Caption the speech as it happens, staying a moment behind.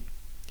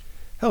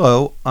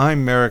Hello,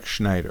 I'm Merrick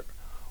Schneider.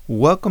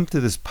 Welcome to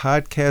this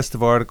podcast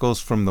of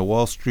articles from the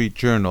Wall Street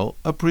Journal,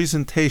 a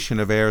presentation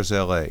of Airs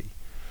LA.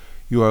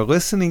 You are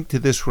listening to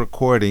this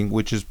recording,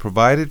 which is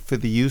provided for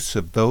the use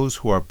of those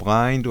who are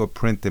blind or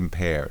print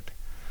impaired.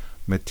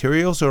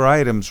 Materials or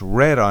items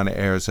read on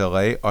Airs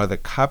LA are the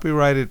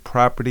copyrighted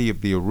property of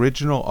the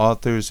original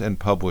authors and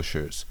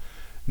publishers.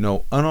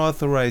 No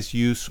unauthorized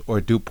use or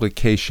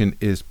duplication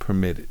is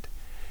permitted.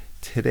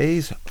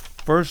 Today's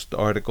first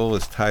article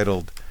is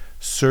titled,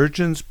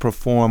 Surgeons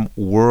Perform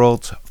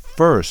World's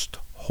First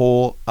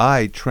Whole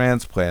Eye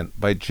Transplant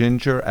by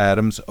Ginger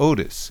Adams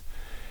Otis.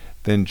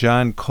 Then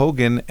John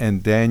Cogan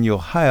and Daniel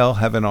Heil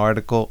have an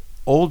article,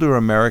 Older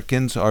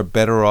Americans Are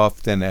Better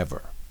Off Than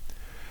Ever.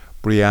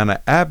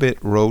 Brianna Abbott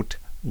wrote,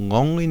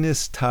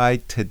 Loneliness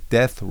Tied to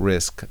Death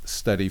Risk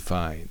Study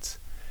Finds.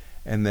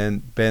 And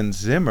then Ben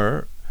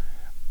Zimmer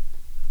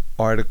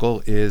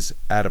article is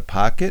Out of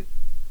Pocket,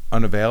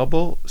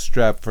 Unavailable,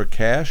 Strapped for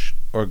Cash,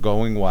 or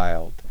Going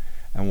Wild.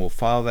 And we'll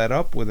follow that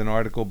up with an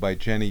article by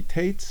Jenny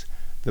Tates,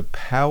 The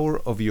Power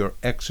of Your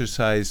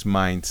Exercise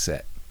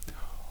Mindset.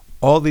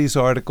 All these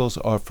articles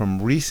are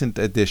from recent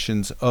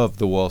editions of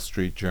the Wall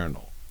Street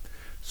Journal.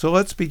 So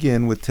let's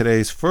begin with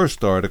today's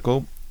first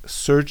article,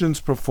 Surgeons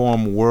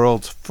Perform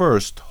World's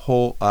First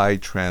Whole Eye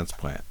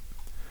Transplant.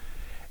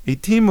 A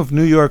team of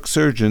New York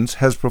surgeons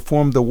has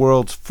performed the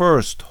world's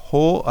first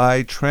whole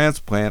eye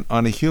transplant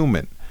on a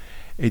human,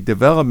 a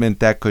development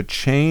that could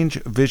change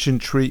vision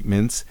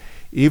treatments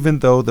even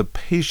though the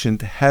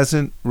patient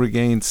hasn't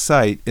regained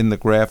sight in the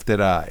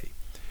grafted eye.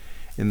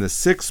 In the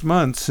 6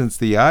 months since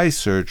the eye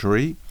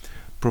surgery,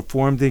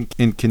 performed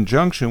in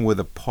conjunction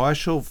with a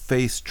partial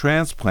face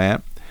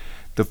transplant,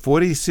 the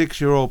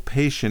 46-year-old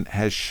patient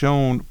has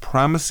shown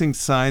promising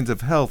signs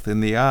of health in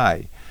the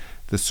eye,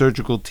 the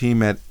surgical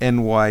team at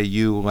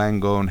NYU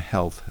Langone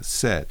Health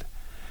said.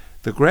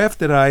 The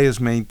grafted eye is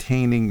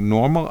maintaining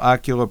normal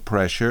ocular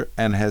pressure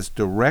and has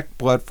direct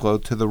blood flow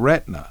to the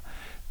retina,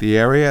 the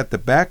area at the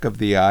back of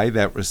the eye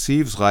that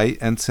receives light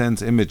and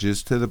sends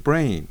images to the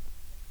brain.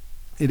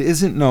 It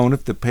isn't known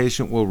if the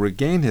patient will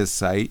regain his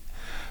sight,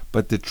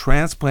 but the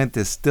transplant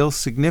is still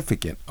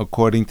significant,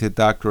 according to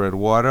Dr.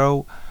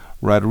 Eduardo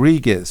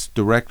Rodriguez,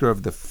 director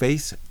of the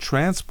Face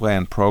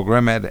Transplant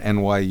Program at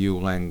NYU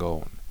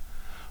Langone.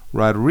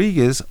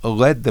 Rodriguez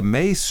led the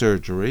May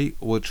surgery,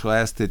 which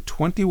lasted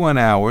 21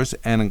 hours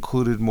and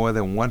included more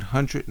than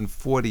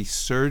 140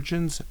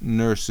 surgeons,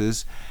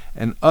 nurses,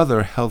 and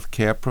other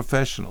healthcare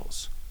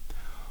professionals.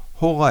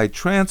 Whole eye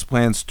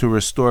transplants to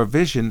restore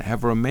vision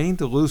have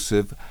remained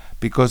elusive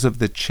because of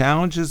the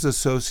challenges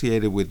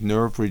associated with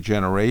nerve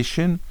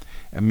regeneration,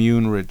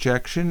 immune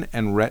rejection,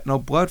 and retinal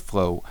blood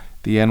flow,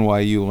 the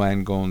NYU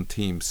Langone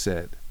team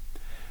said.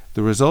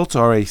 The results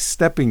are a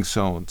stepping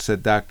stone,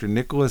 said Dr.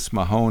 Nicholas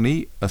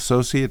Mahoney,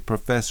 Associate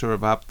Professor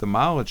of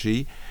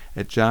Ophthalmology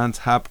at Johns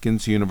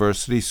Hopkins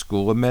University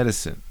School of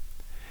Medicine.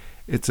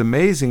 It's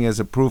amazing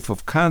as a proof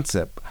of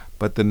concept,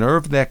 but the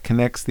nerve that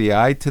connects the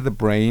eye to the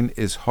brain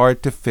is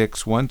hard to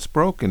fix once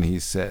broken, he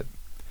said.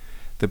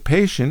 The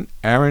patient,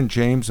 Aaron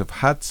James of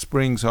Hot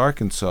Springs,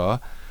 Arkansas,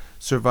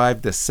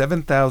 survived a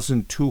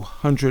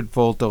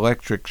 7,200-volt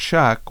electric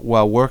shock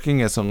while working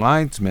as a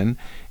linesman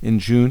in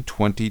June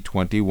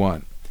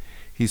 2021.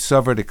 He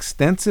suffered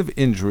extensive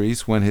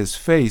injuries when his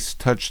face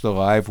touched the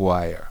live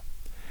wire.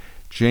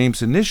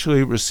 James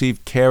initially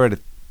received care at a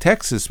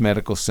Texas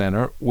medical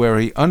center where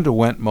he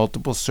underwent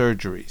multiple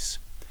surgeries.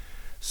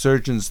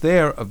 Surgeons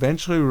there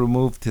eventually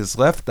removed his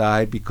left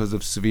eye because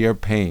of severe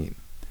pain.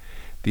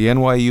 The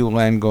NYU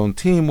Langone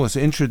team was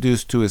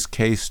introduced to his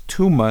case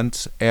 2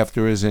 months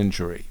after his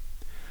injury.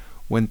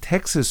 When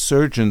Texas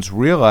surgeons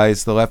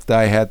realized the left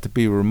eye had to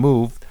be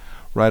removed,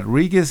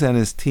 Rodriguez and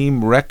his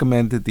team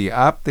recommended the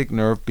optic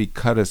nerve be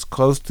cut as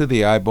close to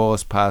the eyeball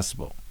as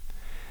possible.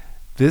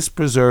 This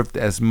preserved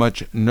as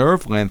much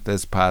nerve length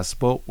as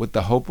possible with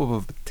the hope of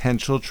a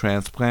potential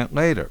transplant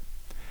later.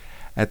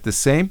 At the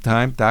same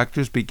time,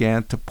 doctors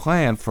began to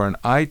plan for an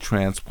eye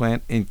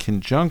transplant in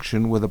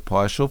conjunction with a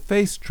partial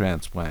face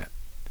transplant.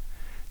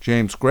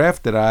 James'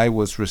 grafted eye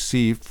was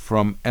received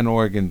from an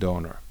organ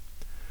donor.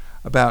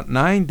 About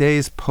 9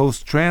 days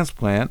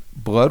post-transplant,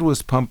 blood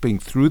was pumping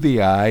through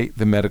the eye,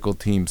 the medical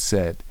team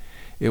said.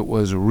 It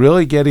was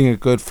really getting a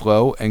good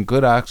flow and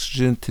good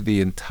oxygen to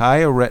the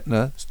entire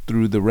retina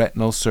through the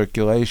retinal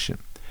circulation.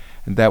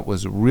 And that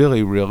was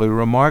really, really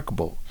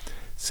remarkable,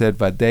 said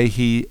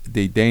Vadehi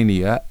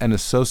Dedania, an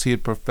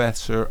associate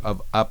professor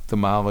of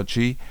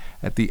ophthalmology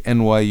at the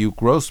NYU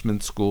Grossman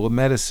School of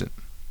Medicine.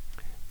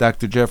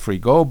 Dr. Jeffrey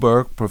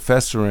Goldberg,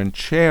 professor and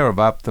chair of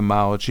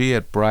ophthalmology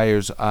at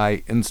Breyers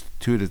Eye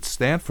Institute at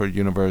Stanford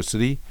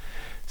University,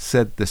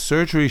 said the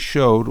surgery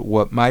showed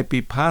what might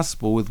be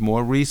possible with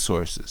more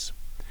resources.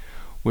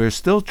 We're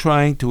still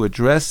trying to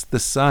address the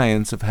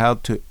science of how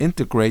to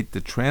integrate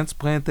the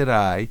transplanted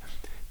eye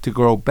to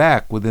grow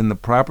back within the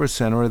proper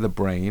center of the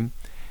brain,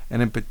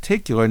 and in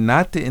particular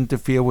not to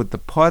interfere with the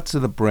parts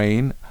of the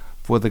brain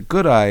for the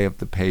good eye of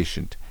the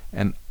patient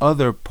and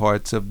other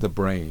parts of the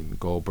brain,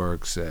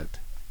 Goldberg said.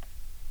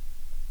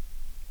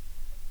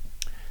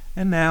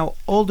 and now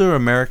older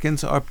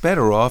Americans are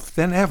better off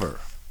than ever.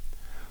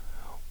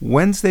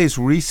 Wednesday's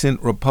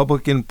recent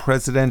Republican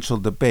presidential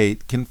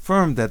debate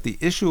confirmed that the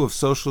issue of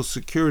Social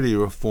Security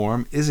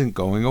reform isn't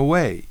going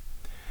away.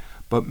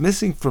 But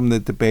missing from the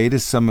debate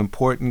is some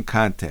important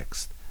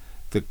context.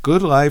 The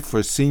good life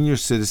for senior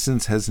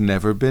citizens has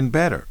never been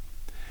better.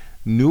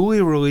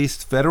 Newly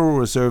released Federal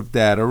Reserve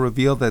data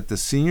reveal that the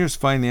seniors'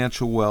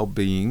 financial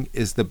well-being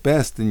is the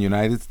best in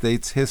United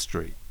States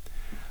history.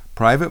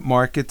 Private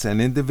markets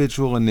and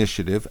individual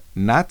initiative,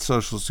 not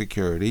Social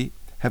Security,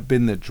 have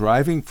been the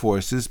driving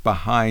forces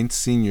behind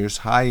seniors'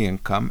 high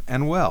income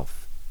and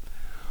wealth.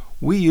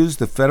 We use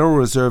the Federal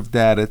Reserve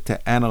data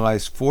to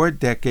analyze 4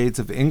 decades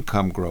of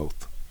income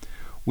growth.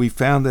 We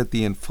found that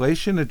the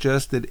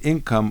inflation-adjusted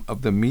income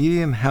of the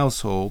median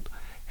household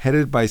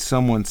headed by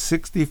someone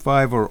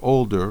 65 or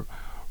older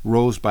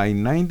rose by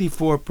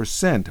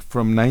 94%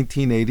 from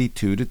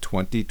 1982 to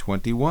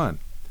 2021.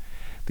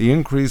 The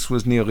increase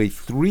was nearly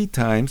 3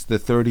 times the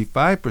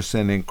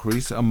 35%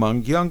 increase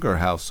among younger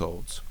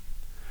households.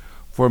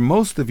 For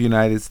most of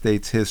United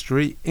States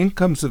history,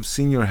 incomes of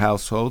senior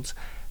households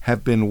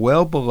have been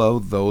well below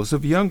those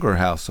of younger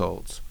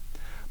households.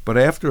 But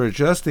after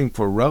adjusting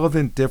for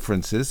relevant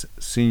differences,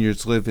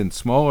 seniors live in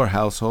smaller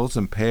households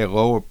and pay a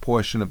lower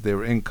portion of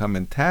their income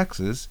in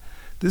taxes.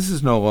 This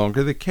is no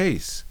longer the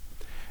case.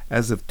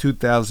 As of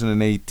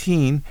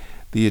 2018,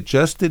 the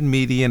adjusted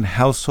median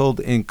household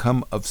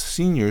income of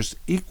seniors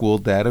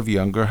equaled that of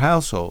younger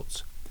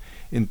households.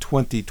 In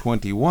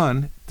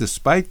 2021,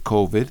 despite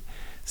COVID,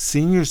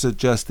 seniors'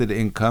 adjusted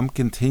income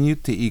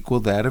continued to equal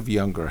that of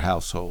younger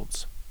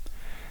households.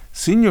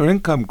 Senior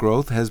income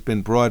growth has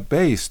been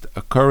broad-based,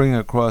 occurring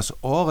across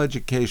all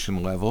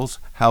education levels,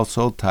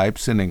 household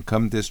types, and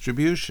income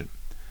distribution.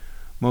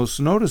 Most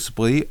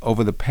noticeably,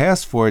 over the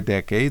past 4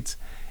 decades,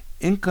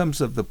 incomes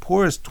of the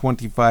poorest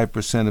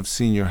 25% of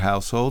senior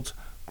households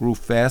grew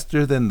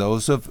faster than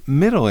those of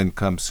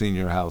middle-income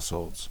senior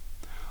households.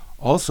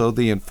 Also,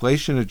 the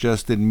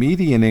inflation-adjusted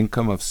median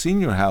income of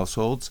senior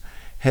households,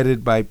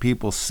 headed by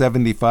people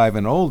 75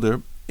 and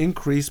older,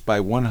 increased by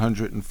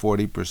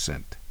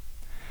 140%.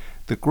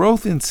 The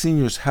growth in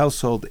seniors'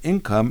 household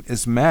income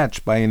is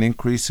matched by an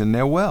increase in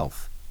their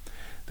wealth.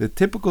 The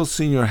typical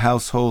senior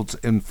household's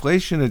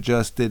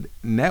inflation-adjusted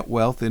net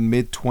wealth in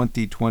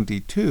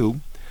mid-2022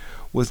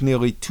 was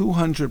nearly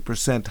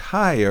 200%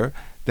 higher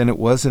than it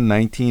was in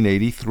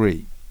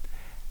 1983.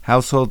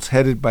 Households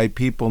headed by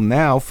people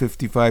now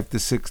 55 to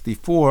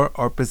 64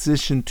 are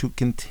positioned to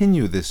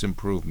continue this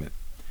improvement.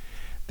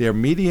 Their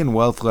median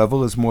wealth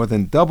level is more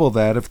than double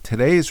that of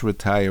today's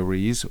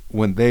retirees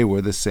when they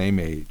were the same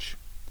age.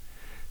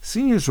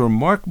 Seniors'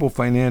 remarkable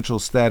financial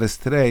status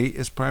today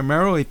is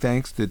primarily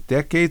thanks to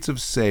decades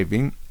of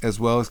saving as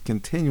well as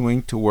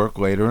continuing to work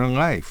later in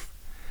life.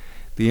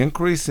 The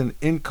increase in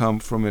income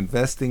from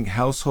investing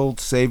household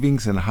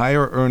savings and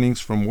higher earnings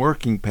from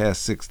working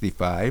past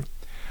 65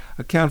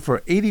 account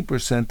for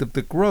 80% of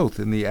the growth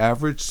in the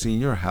average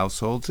senior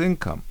household's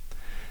income.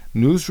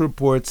 News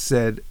reports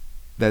said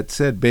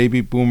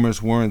baby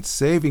boomers weren't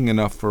saving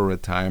enough for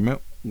retirement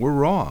were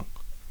wrong.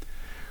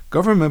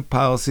 Government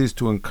policies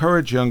to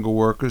encourage younger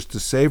workers to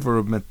save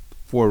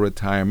for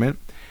retirement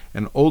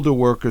and older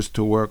workers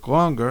to work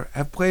longer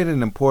have played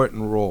an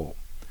important role.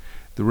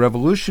 The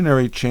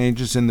revolutionary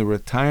changes in the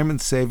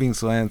retirement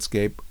savings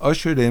landscape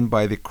ushered in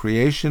by the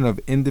creation of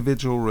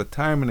individual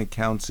retirement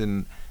accounts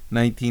in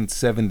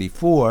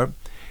 1974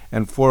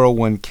 and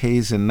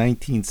 401ks in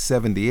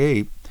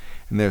 1978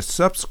 and their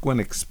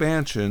subsequent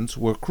expansions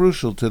were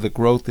crucial to the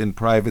growth in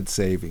private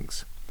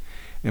savings.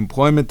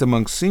 Employment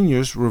among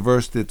seniors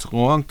reversed its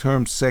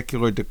long-term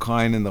secular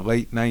decline in the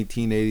late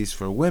 1980s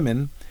for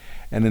women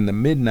and in the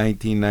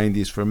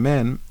mid-1990s for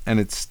men, and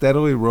it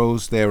steadily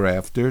rose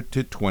thereafter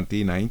to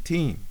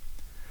 2019.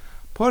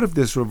 Part of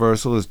this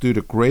reversal is due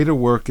to greater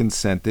work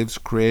incentives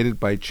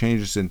created by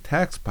changes in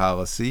tax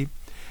policy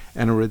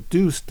and a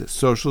reduced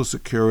Social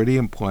Security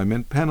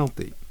employment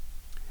penalty.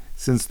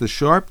 Since the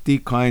sharp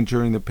decline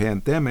during the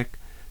pandemic,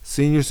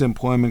 seniors'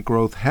 employment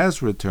growth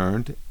has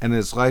returned and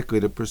is likely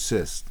to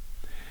persist.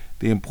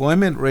 The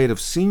employment rate of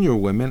senior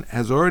women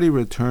has already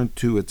returned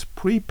to its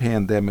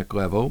pre-pandemic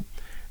level,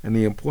 and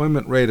the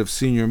employment rate of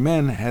senior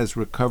men has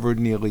recovered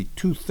nearly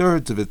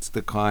 2/3 of its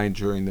decline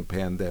during the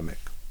pandemic.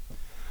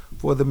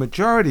 For the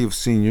majority of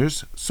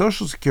seniors,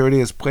 Social Security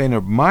has played a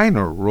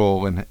minor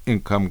role in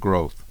income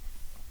growth.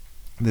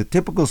 The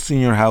typical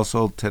senior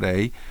household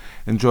today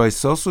enjoys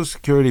Social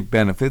Security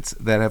benefits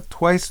that have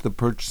twice the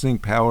purchasing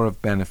power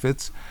of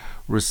benefits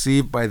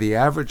received by the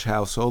average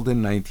household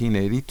in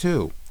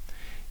 1982.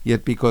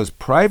 Yet because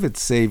private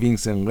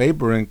savings and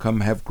labor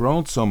income have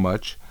grown so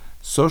much,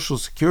 Social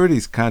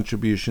Security's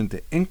contribution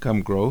to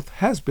income growth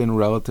has been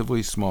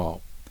relatively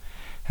small.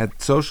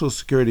 Had Social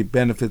Security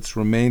benefits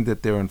remained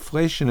at their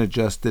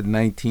inflation-adjusted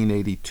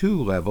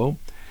 1982 level,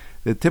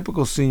 the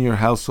typical senior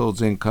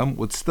household's income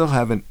would still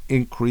have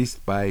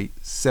increased by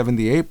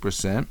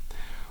 78%,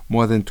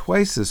 more than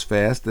twice as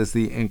fast as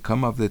the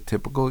income of the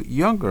typical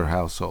younger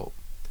household.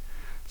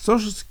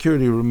 Social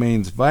Security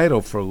remains vital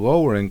for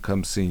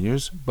lower-income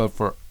seniors, but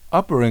for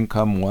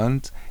upper-income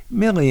ones, it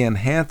merely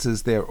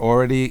enhances their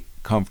already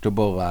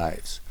comfortable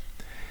lives.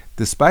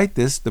 Despite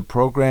this, the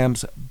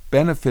program's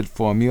benefit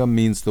formula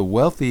means the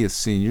wealthiest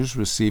seniors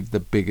receive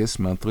the biggest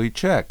monthly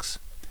checks.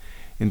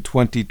 In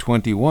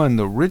 2021,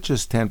 the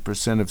richest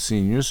 10% of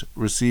seniors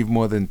receive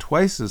more than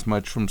twice as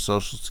much from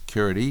Social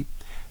Security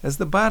as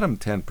the bottom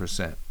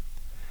 10%.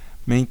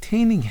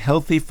 Maintaining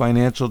healthy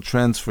financial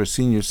trends for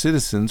senior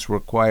citizens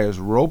requires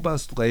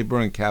robust labor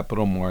and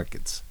capital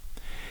markets.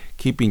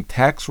 Keeping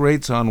tax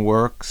rates on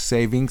work,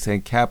 savings,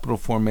 and capital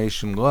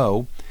formation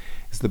low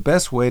is the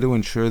best way to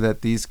ensure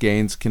that these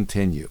gains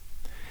continue.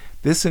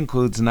 This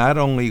includes not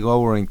only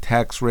lowering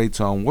tax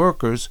rates on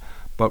workers,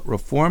 but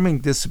reforming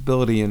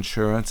disability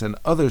insurance and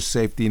other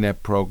safety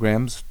net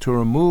programs to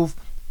remove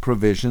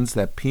provisions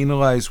that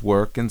penalize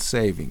work and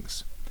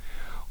savings.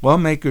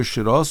 Lawmakers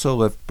should also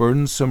lift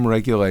burdensome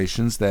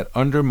regulations that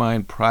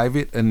undermine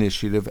private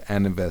initiative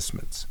and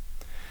investments.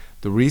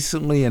 The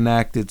recently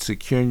enacted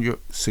Secure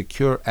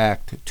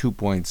Act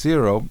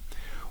 2.0,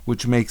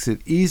 which makes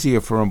it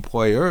easier for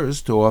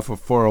employers to offer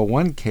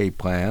 401k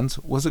plans,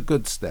 was a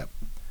good step.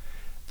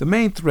 The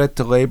main threat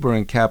to labor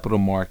and capital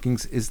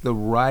markets is the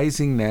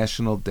rising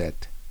national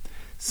debt.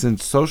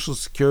 Since Social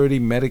Security,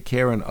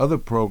 Medicare, and other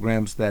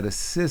programs that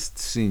assist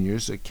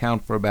seniors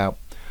account for about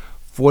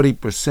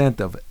 40%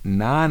 of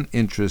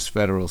non-interest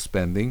federal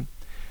spending,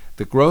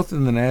 the growth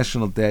in the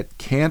national debt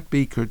can't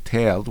be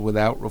curtailed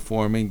without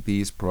reforming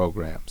these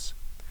programs.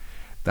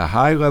 The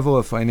high level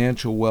of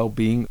financial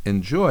well-being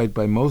enjoyed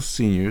by most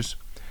seniors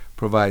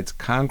provides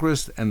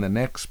Congress and the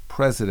next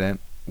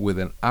president with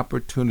an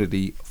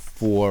opportunity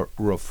for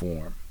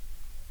reform.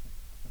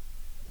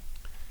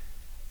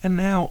 And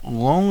now,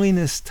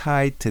 loneliness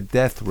tied to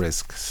death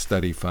risk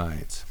study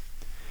finds.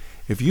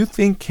 If you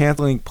think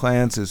canceling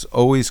plans is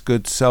always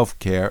good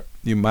self-care,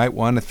 you might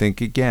want to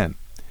think again.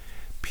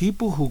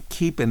 People who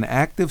keep an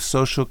active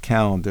social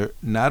calendar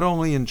not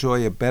only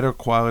enjoy a better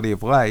quality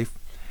of life,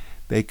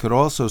 they could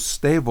also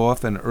stave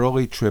off an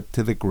early trip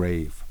to the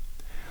grave.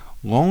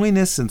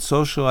 Loneliness and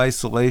social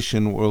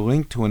isolation were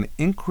linked to an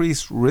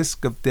increased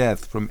risk of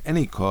death from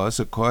any cause,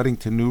 according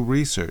to new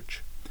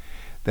research.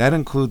 That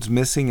includes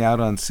missing out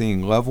on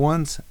seeing loved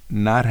ones,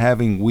 not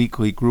having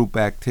weekly group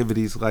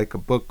activities like a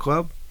book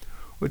club,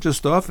 or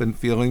just often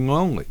feeling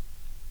lonely.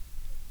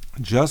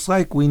 Just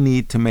like we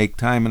need to make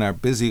time in our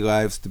busy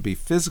lives to be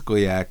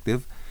physically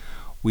active,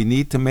 we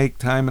need to make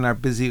time in our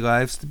busy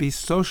lives to be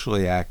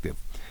socially active,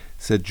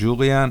 said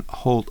Julian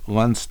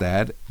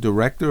Holt-Lundstad,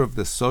 director of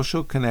the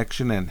Social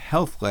Connection and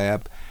Health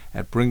Lab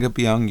at Brigham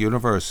Young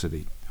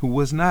University, who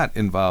was not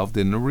involved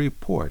in the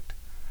report.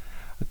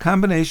 A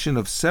combination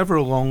of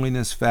several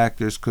loneliness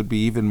factors could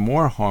be even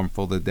more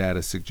harmful, the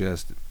data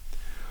suggested.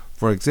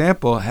 For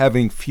example,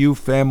 having few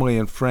family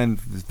and friend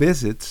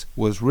visits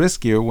was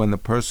riskier when the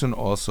person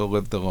also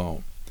lived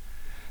alone.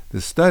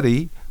 The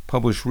study,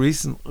 published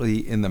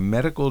recently in the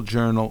medical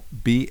journal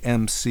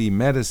BMC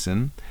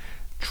Medicine,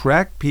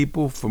 tracked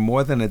people for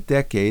more than a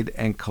decade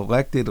and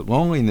collected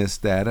loneliness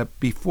data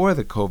before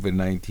the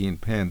COVID-19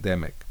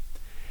 pandemic.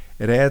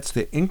 It adds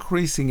to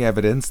increasing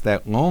evidence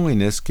that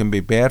loneliness can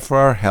be bad for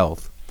our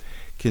health,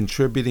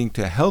 contributing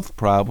to health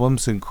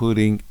problems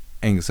including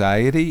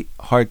anxiety,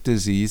 heart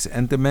disease,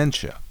 and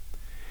dementia.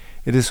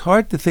 It is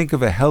hard to think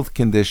of a health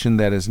condition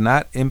that is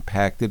not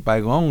impacted by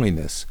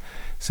loneliness,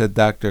 said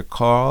Dr.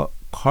 Carla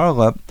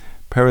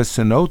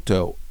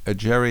Perissinotto, a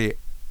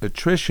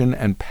geriatrician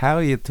and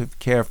palliative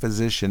care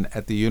physician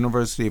at the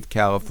University of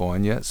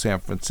California,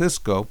 San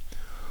Francisco,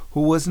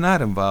 who was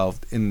not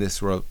involved in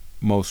this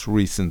most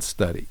recent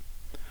study.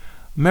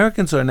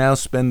 Americans are now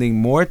spending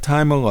more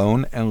time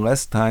alone and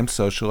less time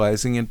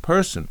socializing in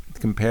person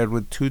compared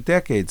with 2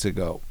 decades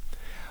ago,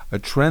 a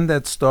trend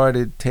that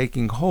started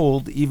taking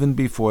hold even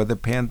before the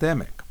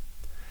pandemic.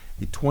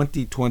 A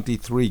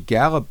 2023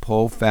 Gallup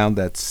poll found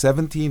that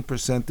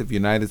 17% of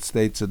United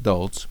States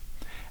adults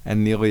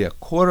and nearly a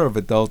quarter of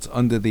adults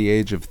under the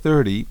age of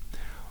 30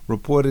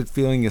 reported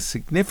feeling a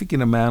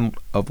significant amount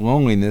of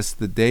loneliness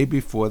the day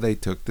before they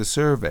took the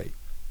survey.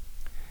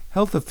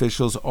 Health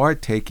officials are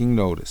taking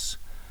notice.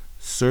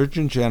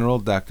 Surgeon General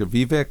Dr.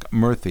 Vivek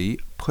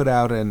Murthy put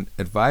out an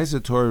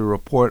advisory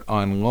report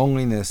on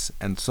loneliness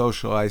and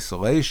social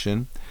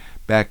isolation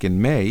back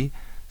in May,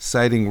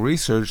 citing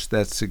research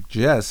that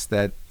suggests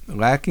that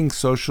lacking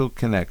social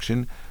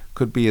connection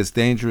could be as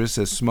dangerous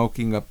as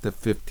smoking up to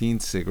 15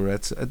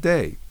 cigarettes a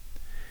day.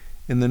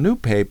 In the new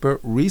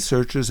paper,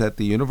 researchers at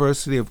the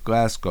University of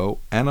Glasgow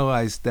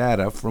analyzed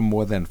data from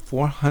more than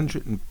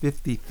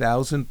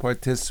 450,000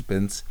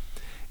 participants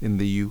in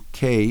the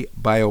UK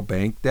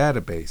Biobank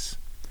database.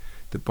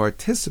 The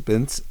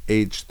participants,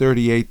 aged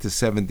 38 to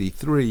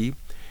 73,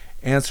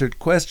 answered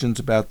questions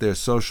about their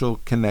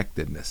social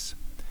connectedness.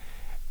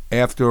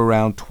 After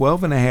around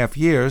 12 and a half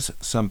years,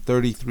 some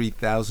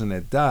 33,000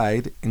 had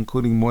died,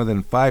 including more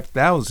than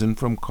 5,000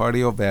 from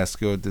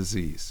cardiovascular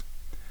disease.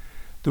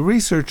 The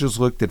researchers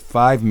looked at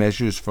 5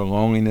 measures for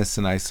loneliness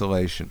and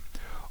isolation: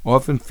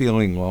 often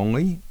feeling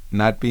lonely,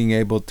 not being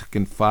able to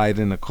confide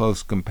in a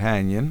close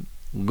companion,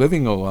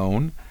 living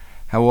alone,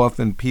 how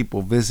often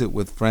people visit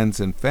with friends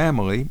and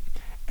family,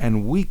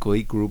 and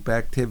weekly group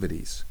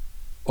activities.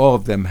 All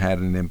of them had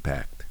an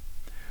impact.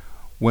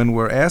 When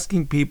we're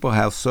asking people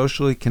how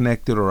socially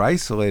connected or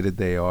isolated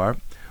they are,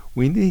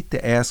 we need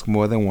to ask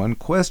more than one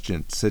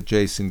question, said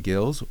Jason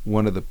Gills,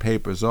 one of the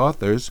paper's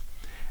authors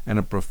and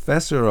a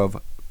professor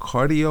of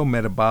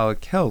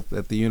cardiometabolic health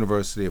at the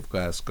University of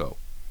Glasgow.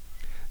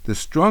 The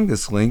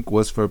strongest link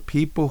was for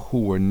people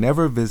who were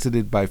never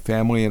visited by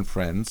family and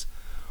friends,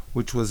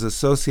 which was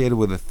associated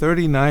with a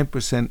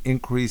 39%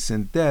 increase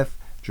in death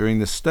during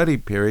the study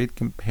period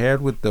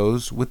compared with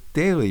those with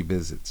daily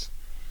visits.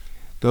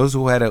 Those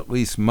who had at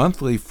least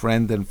monthly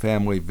friend and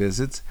family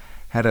visits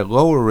had a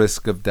lower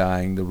risk of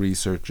dying, the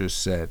researchers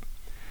said.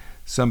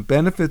 Some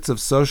benefits of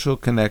social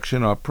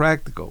connection are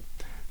practical,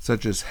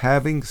 such as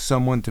having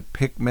someone to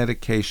pick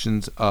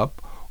medications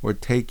up or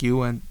take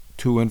you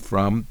to and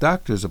from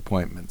doctor's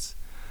appointments.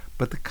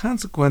 But the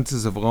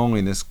consequences of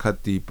loneliness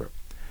cut deeper.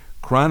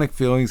 Chronic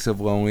feelings of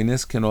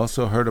loneliness can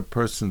also hurt a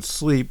person's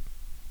sleep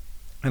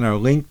and are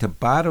linked to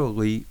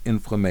bodily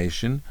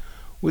inflammation,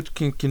 which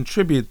can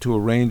contribute to a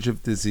range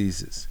of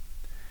diseases.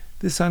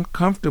 This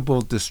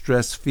uncomfortable,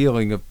 distressed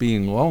feeling of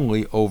being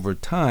lonely over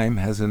time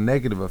has a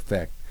negative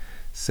effect,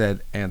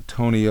 said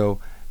Antonio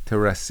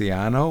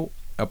Teresiano,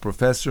 a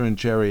professor in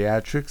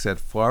geriatrics at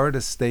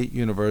Florida State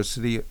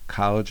University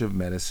College of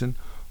Medicine,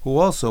 who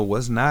also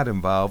was not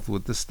involved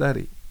with the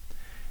study.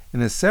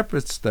 In a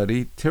separate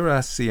study,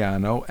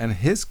 Teresiano and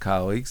his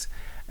colleagues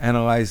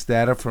analyzed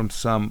data from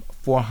some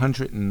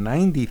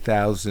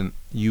 490,000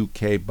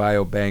 UK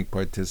Biobank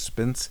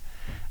participants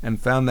and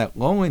found that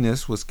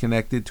loneliness was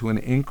connected to an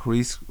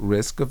increased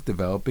risk of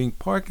developing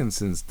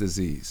Parkinson's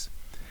disease.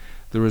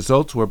 The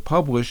results were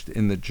published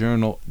in the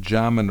journal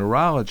JAMA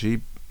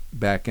Neurology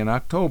back in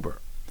October.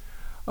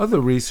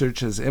 Other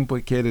research has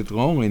implicated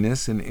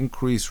loneliness in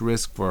increased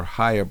risk for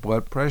higher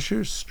blood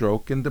pressure,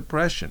 stroke, and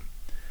depression.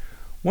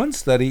 One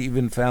study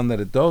even found that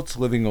adults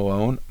living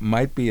alone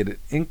might be at an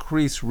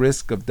increased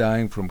risk of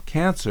dying from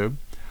cancer,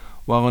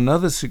 while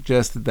another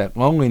suggested that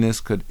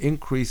loneliness could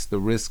increase the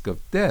risk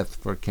of death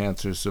for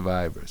cancer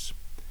survivors.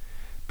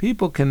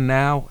 People can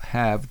now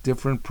have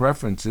different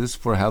preferences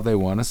for how they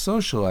want to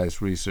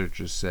socialize,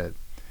 researchers said.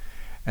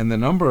 And the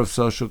number of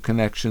social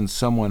connections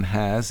someone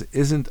has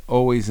isn't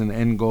always an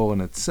end goal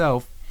in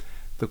itself.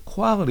 The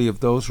quality of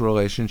those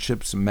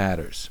relationships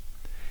matters.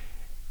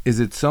 Is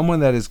it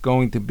someone that is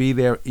going to be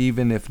there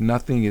even if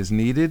nothing is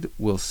needed,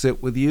 will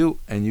sit with you,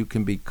 and you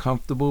can be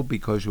comfortable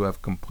because you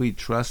have complete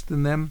trust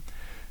in them?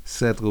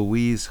 Said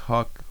Louise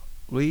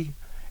Hockley,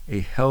 a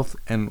health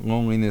and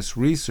loneliness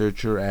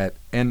researcher at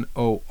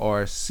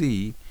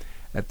NORC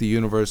at the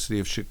University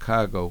of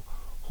Chicago,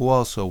 who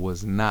also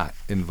was not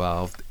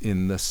involved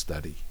in the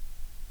study.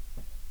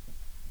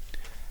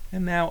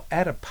 And now,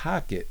 Out of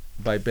Pocket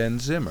by Ben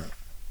Zimmer.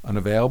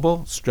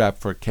 Unavailable, Strapped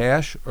for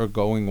Cash, or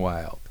Going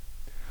Wild.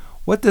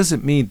 What does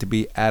it mean to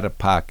be out of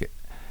pocket?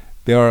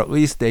 There are at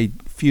least a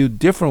few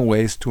different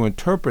ways to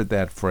interpret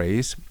that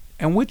phrase,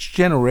 and which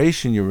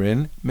generation you're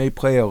in may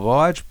play a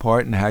large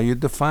part in how you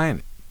define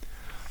it.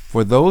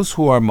 For those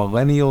who are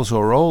millennials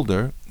or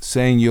older,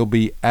 saying you'll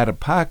be out of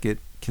pocket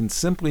can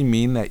simply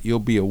mean that you'll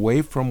be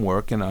away from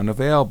work and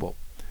unavailable.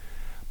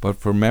 But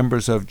for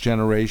members of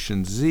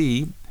Generation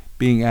Z,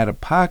 being out of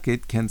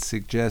pocket can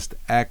suggest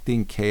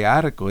acting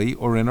chaotically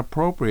or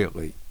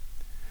inappropriately.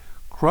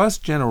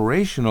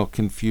 Cross-generational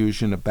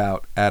confusion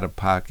about out of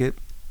pocket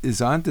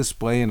is on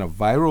display in a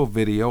viral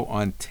video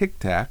on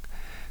TikTok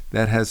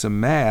that has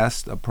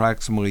amassed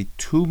approximately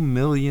 2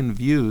 million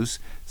views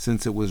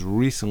since it was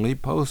recently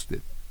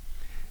posted.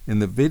 In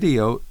the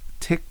video,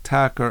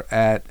 TikToker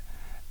at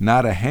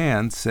Not a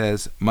Hand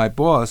says, "My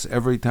boss,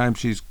 every time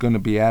she's going to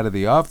be out of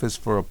the office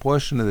for a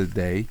portion of the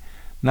day,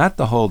 not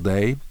the whole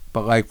day,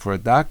 but like for a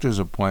doctor's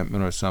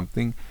appointment or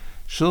something,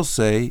 she'll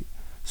say,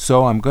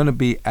 'So I'm going to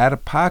be out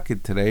of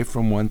pocket today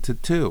from 1 to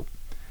 2.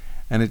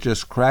 And it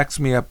just cracks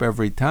me up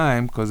every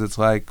time because it's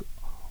like,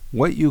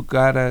 what you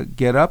gotta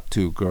get up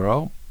to,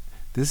 girl?"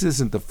 This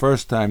isn't the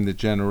first time the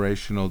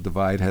generational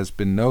divide has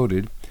been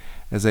noted,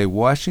 as a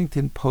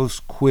Washington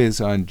Post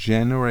quiz on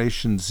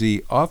Generation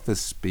Z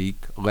office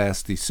speak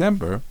last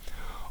December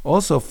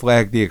also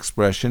flagged the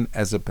expression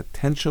as a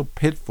potential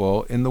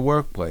pitfall in the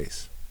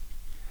workplace.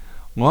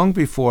 Long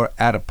before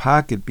out of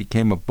pocket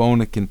became a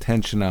bone of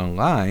contention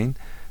online,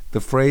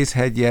 the phrase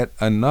had yet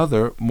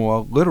another,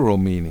 more literal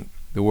meaning.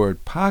 The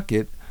word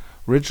pocket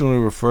originally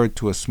referred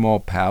to a small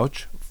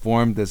pouch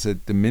formed as a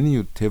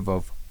diminutive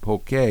of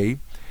pocket,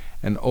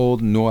 an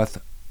Old North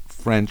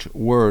French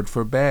word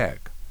for bag.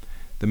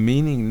 The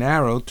meaning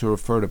narrowed to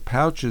refer to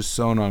pouches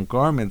sewn on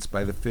garments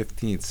by the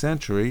 15th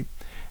century,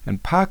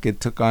 and pocket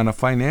took on a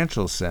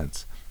financial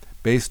sense,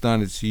 based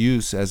on its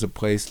use as a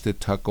place to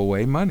tuck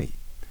away money.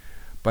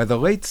 By the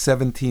late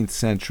 17th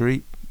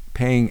century,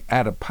 paying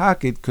out of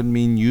pocket could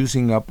mean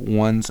using up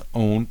one's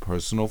own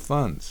personal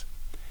funds.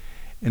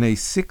 In a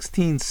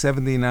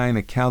 1679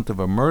 account of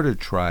a murder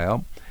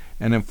trial,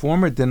 An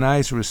informer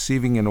denies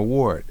receiving an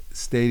award,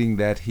 stating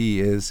that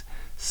he is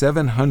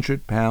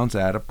 700 pounds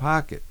out of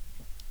pocket.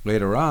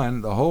 Later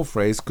on, the whole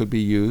phrase could be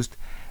used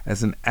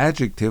as an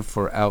adjective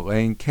for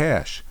outlaying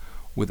cash,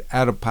 with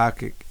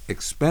out-of-pocket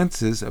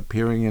expenses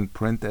appearing in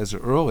print as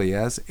early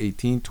as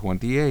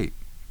 1828.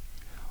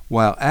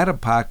 While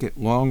out-of-pocket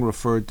long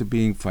referred to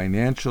being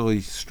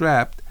financially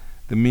strapped,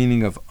 the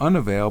meaning of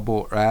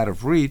unavailable or out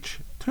of reach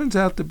turns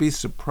out to be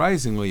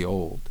surprisingly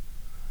old.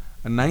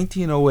 A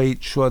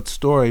 1908 short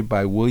story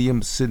by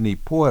William Sidney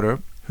Porter,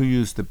 who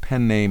used the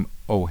pen name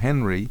O.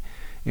 Henry,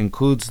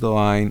 includes the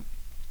line,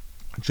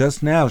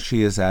 "Just now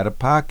she is out of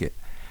pocket,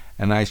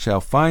 and I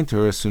shall find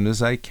her as soon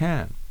as I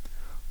can."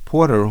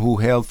 Porter, who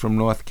hailed from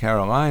North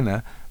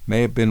Carolina,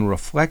 may have been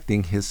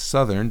reflecting his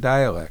Southern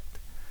dialect.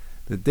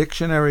 The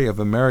Dictionary of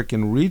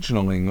American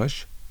Regional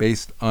English,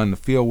 based on the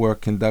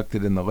fieldwork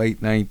conducted in the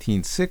late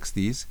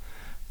 1960s,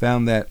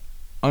 found that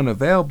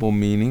unavailable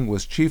meaning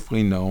was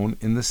chiefly known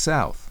in the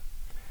South.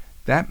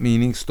 That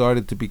meaning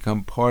started to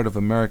become part of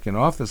American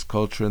office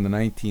culture in the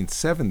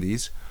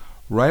 1970s,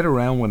 right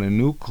around when a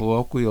new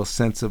colloquial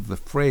sense of the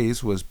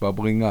phrase was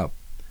bubbling up.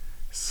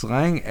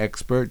 Slang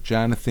expert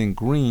Jonathan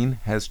Green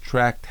has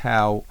tracked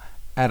how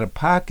out of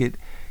pocket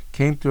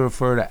came to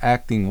refer to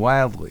acting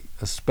wildly,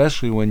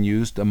 especially when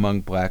used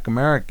among Black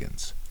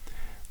Americans.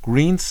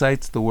 Green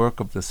cites the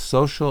work of the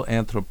social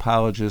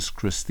anthropologists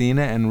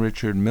Christina and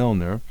Richard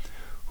Milner,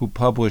 who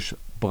published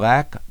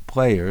Black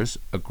Players,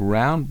 a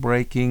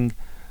groundbreaking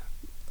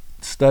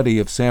study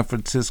of San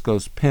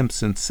Francisco's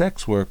pimps and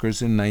sex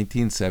workers in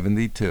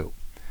 1972.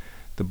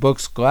 The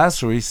book's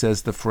glossary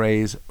says the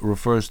phrase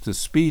refers to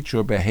speech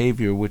or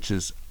behavior which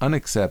is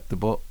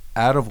unacceptable,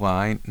 out of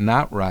line,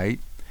 not right,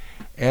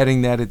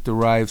 adding that it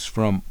derives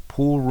from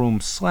pool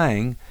room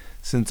slang,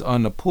 since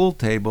on the pool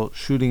table,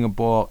 shooting a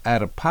ball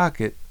out of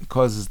pocket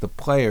causes the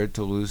player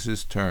to lose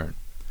his turn.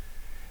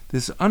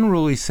 This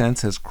unruly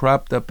sense has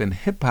cropped up in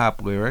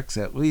hip-hop lyrics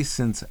at least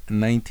since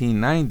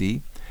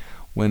 1990,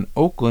 when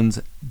Oakland's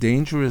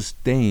Dangerous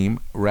Dame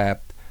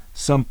rapped,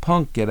 "Some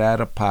punk get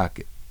out of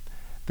pocket."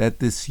 That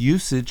this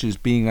usage is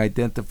being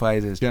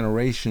identified as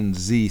Generation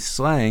Z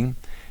slang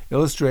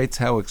illustrates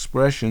how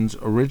expressions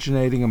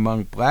originating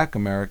among Black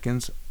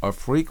Americans are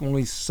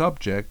frequently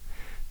subject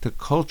to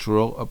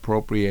cultural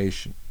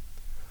appropriation.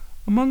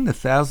 Among the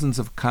thousands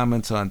of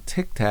comments on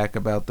TikTok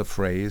about the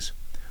phrase,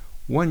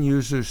 one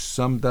user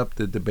summed up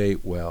the debate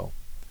well.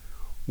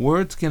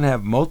 Words can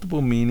have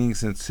multiple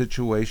meanings and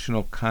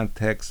situational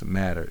context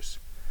matters.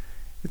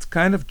 It's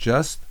kind of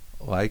just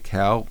like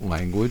how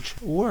language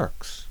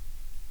works.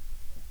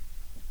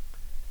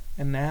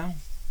 And now,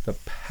 the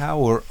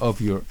power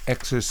of your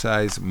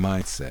exercise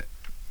mindset.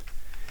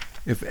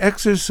 If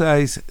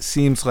exercise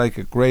seems like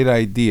a great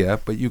idea,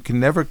 but you can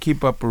never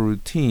keep up a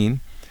routine,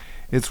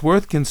 it's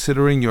worth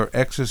considering your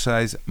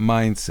exercise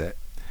mindset,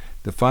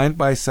 defined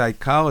by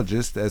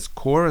psychologists as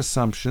core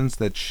assumptions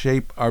that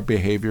shape our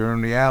behavior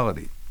and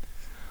reality.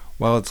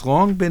 While it's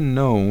long been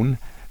known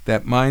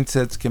that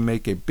mindsets can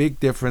make a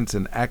big difference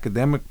in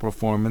academic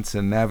performance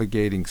and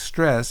navigating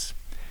stress,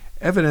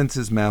 evidence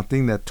is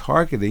mounting that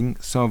targeting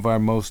some of our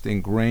most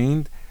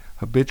ingrained,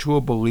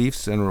 habitual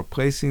beliefs and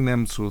replacing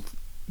them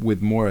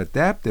with more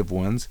adaptive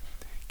ones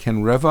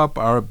can rev up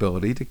our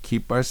ability to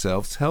keep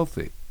ourselves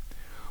healthy.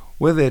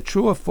 Whether they're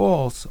true or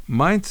false,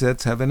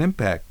 mindsets have an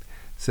impact,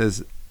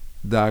 says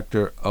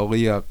Dr.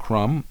 Alia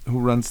Crum, who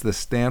runs the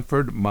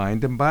Stanford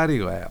Mind and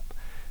Body Lab.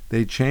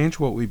 They change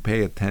what we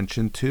pay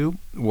attention to,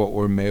 what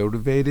we're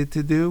motivated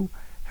to do,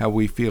 how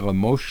we feel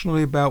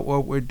emotionally about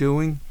what we're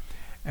doing,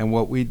 and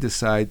what we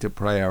decide to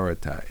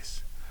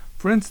prioritize.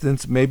 For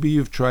instance, maybe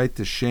you've tried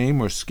to shame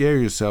or scare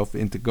yourself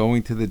into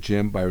going to the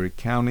gym by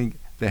recounting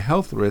the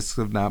health risks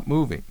of not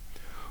moving.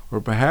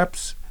 Or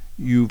perhaps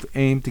you've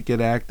aimed to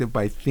get active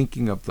by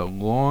thinking of the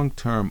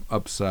long-term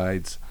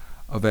upsides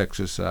of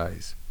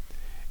exercise.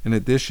 In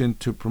addition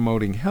to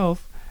promoting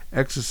health,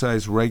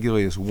 exercise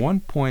regularly is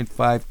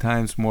 1.5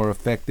 times more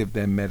effective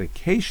than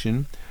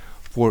medication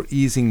for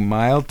easing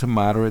mild to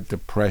moderate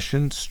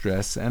depression,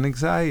 stress, and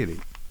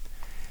anxiety.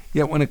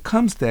 Yet when it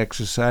comes to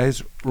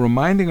exercise,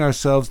 reminding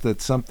ourselves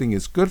that something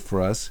is good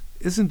for us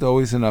isn't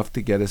always enough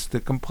to get us to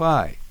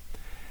comply.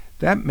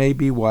 That may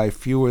be why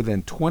fewer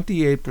than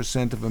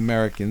 28% of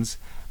Americans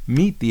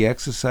meet the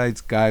exercise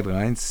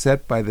guidelines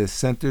set by the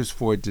Centers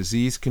for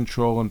Disease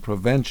Control and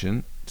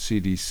Prevention,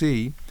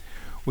 CDC,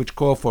 which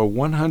call for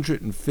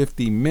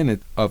 150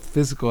 minutes of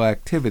physical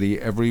activity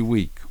every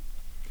week.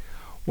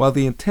 While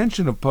the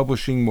intention of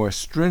publishing more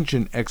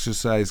stringent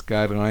exercise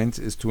guidelines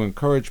is to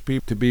encourage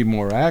people to be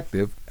more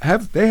active,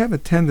 they have a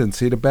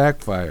tendency to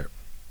backfire.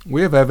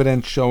 We have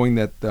evidence showing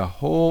that the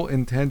whole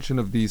intention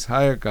of these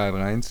higher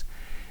guidelines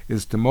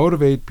is to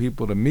motivate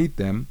people to meet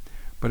them,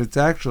 but it's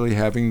actually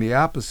having the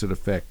opposite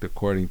effect,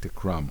 according to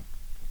Crum.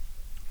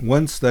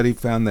 One study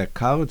found that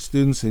college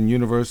students and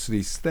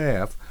university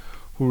staff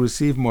who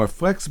receive more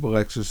flexible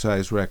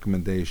exercise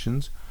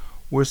recommendations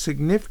were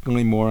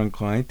significantly more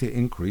inclined to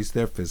increase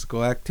their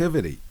physical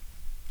activity.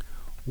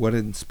 What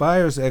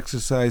inspires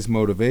exercise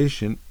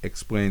motivation,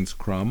 explains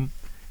Crum,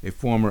 a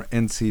former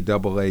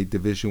NCAA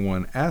Division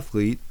I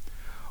athlete,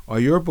 are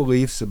your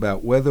beliefs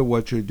about whether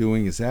what you're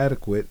doing is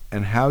adequate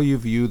and how you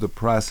view the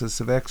process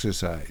of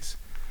exercise.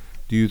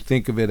 Do you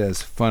think of it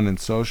as fun and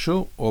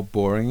social or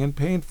boring and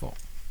painful?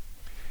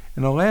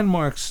 In a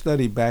landmark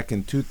study back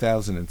in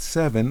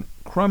 2007,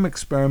 Crum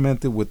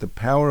experimented with the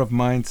power of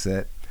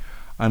mindset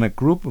on a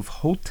group of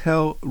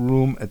hotel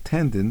room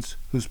attendants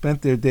who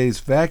spent their days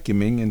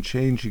vacuuming and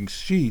changing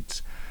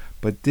sheets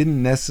but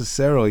didn't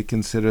necessarily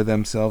consider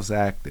themselves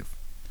active.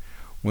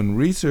 When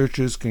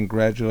researchers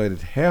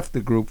congratulated half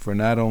the group for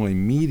not only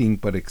meeting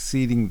but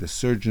exceeding the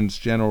Surgeon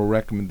General's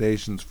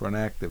recommendations for an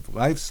active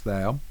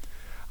lifestyle,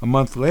 a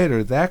month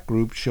later that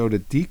group showed a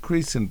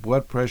decrease in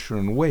blood pressure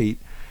and weight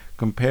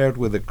compared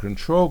with a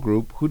control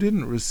group who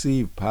didn't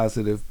receive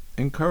positive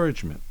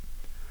encouragement.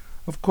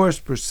 Of course,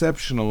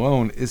 perception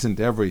alone isn't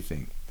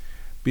everything.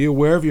 Be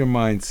aware of your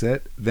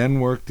mindset, then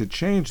work to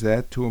change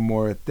that to a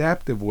more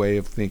adaptive way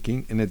of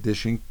thinking in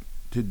addition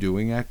to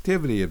doing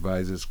activity,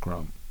 advises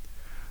Crum.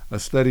 A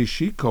study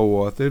she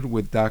co-authored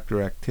with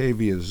Dr.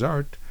 Octavia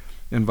Zart,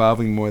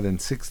 involving more than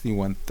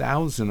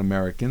 61,000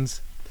 Americans,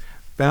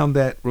 found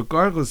that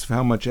regardless of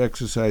how much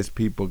exercise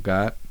people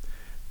got,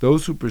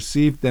 those who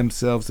perceived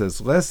themselves as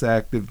less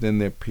active than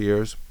their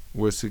peers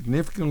were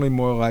significantly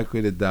more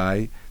likely to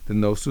die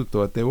than those who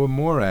thought they were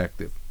more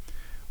active.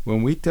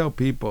 When we tell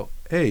people,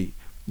 hey,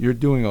 you're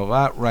doing a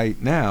lot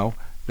right now,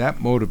 that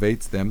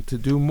motivates them to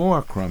do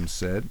more, Crum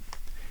said.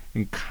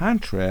 In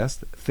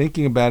contrast,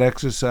 thinking about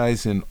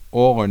exercise in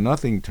all or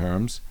nothing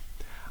terms,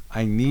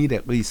 I need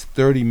at least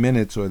 30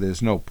 minutes or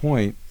there's no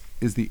point,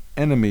 is the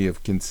enemy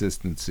of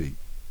consistency.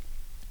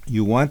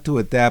 You want to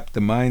adapt the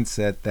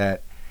mindset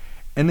that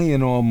any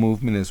and all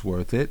movement is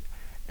worth it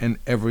and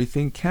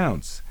everything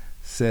counts,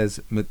 says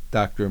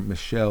Dr.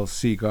 Michelle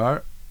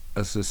Segar,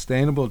 a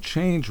sustainable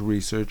change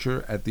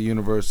researcher at the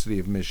University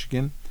of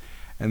Michigan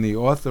and the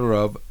author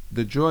of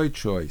The Joy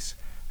Choice,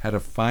 How to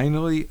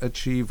Finally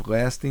Achieve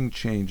Lasting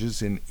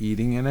Changes in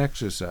Eating and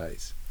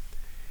Exercise.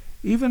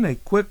 Even a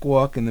quick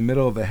walk in the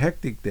middle of a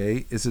hectic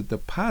day is a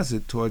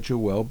deposit towards your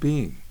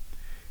well-being.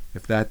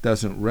 If that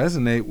doesn't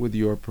resonate with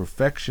your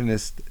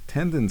perfectionist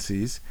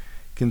tendencies,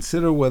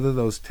 consider whether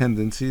those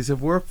tendencies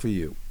have worked for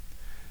you.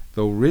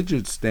 Though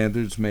rigid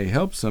standards may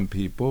help some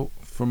people,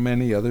 for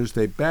many others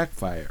they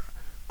backfire,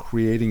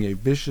 creating a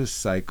vicious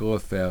cycle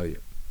of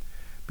failure.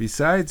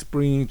 Besides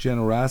bringing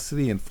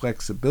generosity and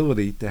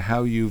flexibility to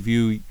how you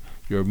view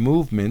your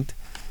movement,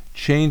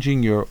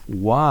 changing your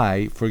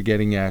why for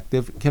getting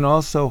active can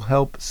also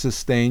help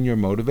sustain your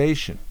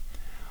motivation.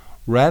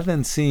 Rather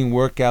than seeing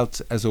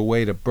workouts as a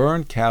way to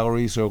burn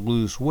calories or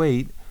lose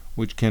weight,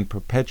 which can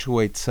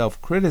perpetuate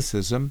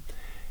self-criticism,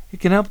 it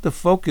can help to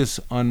focus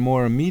on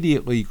more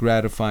immediately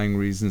gratifying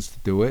reasons to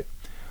do it,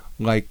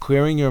 like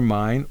clearing your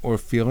mind or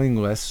feeling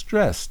less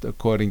stressed,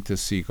 according to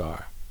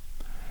Segar.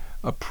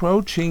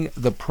 Approaching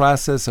the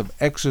process of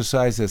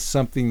exercise as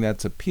something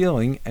that's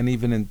appealing and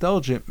even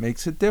indulgent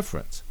makes a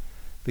difference.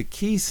 The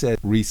key, said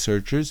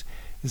researchers,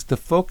 is to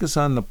focus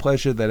on the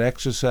pleasure that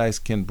exercise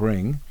can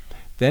bring,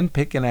 then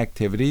pick an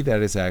activity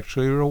that is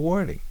actually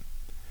rewarding.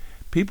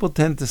 People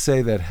tend to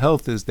say that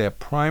health is their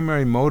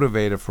primary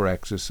motivator for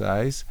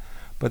exercise,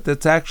 but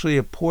that's actually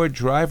a poor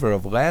driver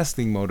of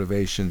lasting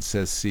motivation,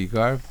 says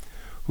Segar,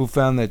 who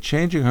found that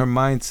changing her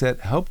mindset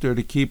helped her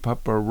to keep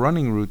up her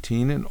running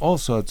routine in all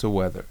sorts of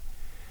weather.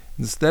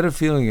 Instead of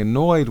feeling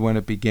annoyed when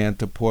it began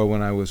to pour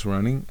when I was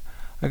running,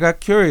 I got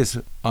curious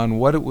on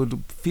what it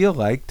would feel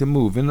like to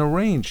move in the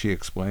rain, she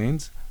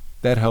explains.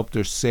 That helped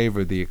her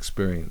savor the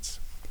experience.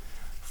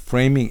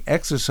 Framing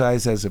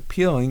exercise as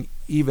appealing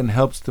even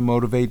helps to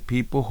motivate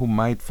people who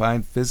might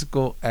find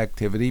physical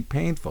activity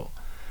painful,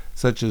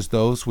 such as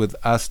those with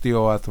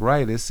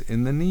osteoarthritis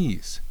in the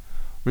knees.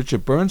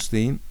 Richard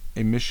Bernstein,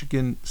 a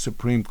Michigan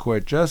Supreme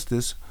Court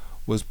justice,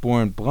 was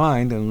born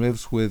blind and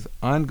lives with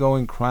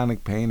ongoing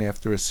chronic pain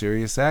after a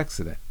serious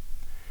accident.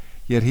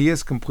 Yet he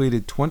has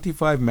completed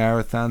 25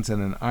 marathons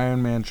and an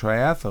Ironman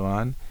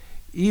triathlon,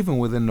 even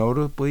with a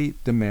notably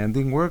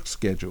demanding work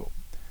schedule.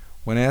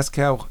 When asked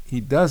how he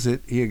does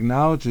it, he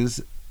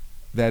acknowledges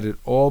that it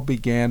all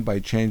began by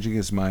changing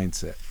his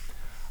mindset.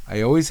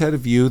 I always had a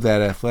view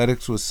that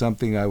athletics was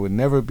something I would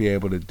never be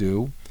able to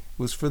do.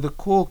 It was for the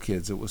cool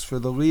kids. It was for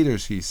the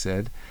leaders, he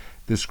said,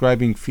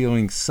 describing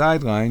feeling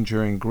sidelined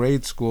during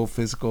grade school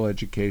physical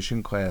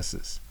education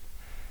classes.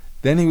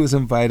 Then he was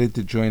invited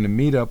to join a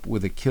meetup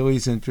with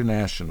Achilles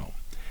International,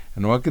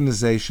 an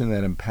organization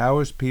that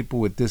empowers people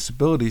with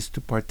disabilities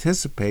to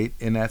participate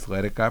in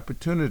athletic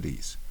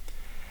opportunities.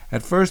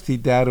 At first he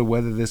doubted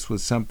whether this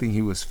was something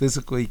he was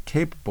physically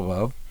capable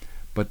of,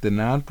 but the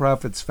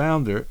nonprofit's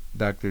founder,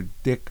 Dr.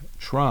 Dick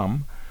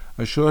Traum,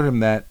 assured him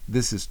that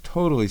this is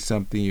totally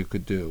something you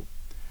could do.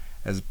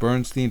 As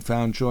Bernstein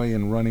found joy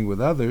in running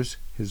with others,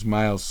 his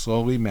miles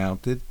slowly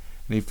mounted,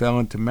 and he fell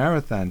into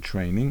marathon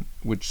training,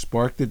 which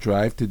sparked the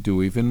drive to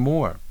do even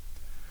more.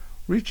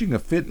 Reaching a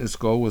fitness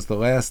goal was the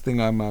last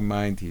thing on my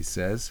mind, he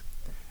says.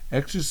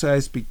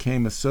 Exercise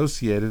became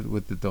associated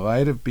with the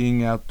delight of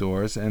being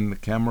outdoors and the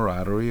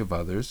camaraderie of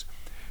others,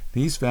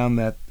 He's found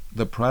that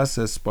the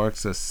process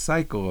sparks a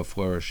cycle of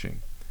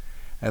flourishing.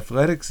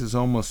 Athletics is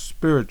almost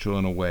spiritual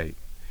in a way.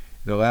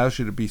 It allows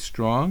you to be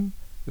strong.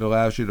 It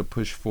allows you to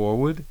push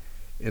forward.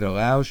 It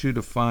allows you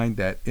to find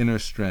that inner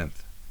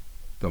strength.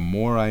 The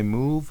more I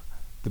move,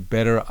 the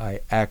better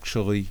I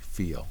actually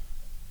feel.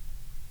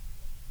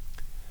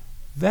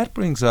 That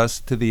brings us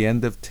to the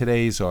end of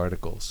today's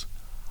articles.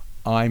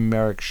 I'm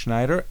Merrick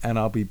Schneider, and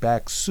I'll be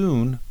back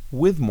soon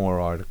with more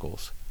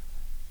articles.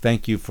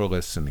 Thank you for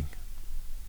listening.